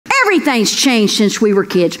everything's changed since we were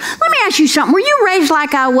kids. Let me ask you something. Were you raised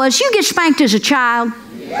like I was? You get spanked as a child?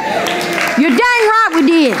 Yeah. You're dang right we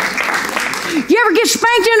did. You ever get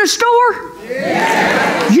spanked in a store?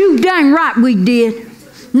 Yeah. You dang right we did.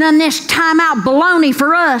 None of this timeout baloney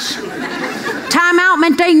for us. Timeout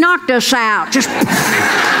meant they knocked us out. Just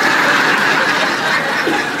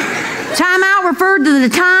timeout referred to the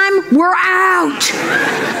time we're out.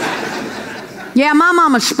 Yeah, my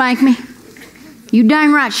mama spanked me. You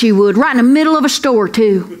dang right she would. Right in the middle of a store,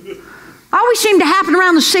 too. Always seemed to happen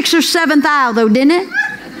around the 6th or 7th aisle, though, didn't it?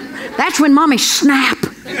 That's when Mommy snapped.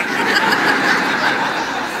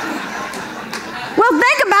 Well,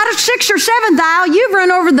 think about it, 6th or 7th aisle, you've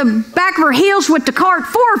run over the back of her heels with the cart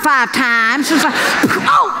 4 or 5 times. It's like,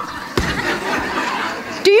 oh!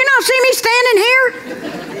 Do you not see me standing here?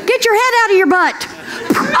 Get your head out of your butt.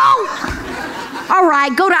 Oh! All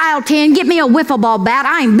right, go to aisle 10, get me a wiffle ball bat.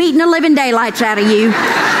 I ain't beating the living daylights out of you.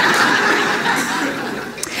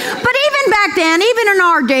 But even back then, even in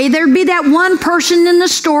our day, there'd be that one person in the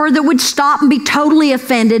store that would stop and be totally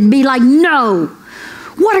offended and be like, no,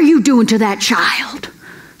 what are you doing to that child?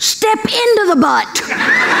 Step into the butt.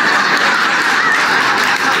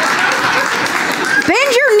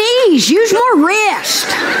 Bend your knees, use more wrist.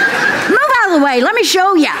 Move out of the way, let me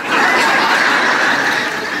show you.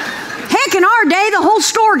 Heck, in our day, the whole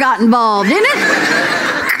store got involved, didn't it?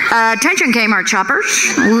 Attention Kmart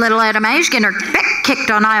shoppers. Little Etta May's getting her butt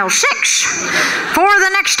kicked on aisle 6. For the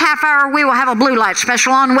next half hour, we will have a blue light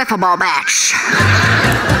special on wiffle ball bats.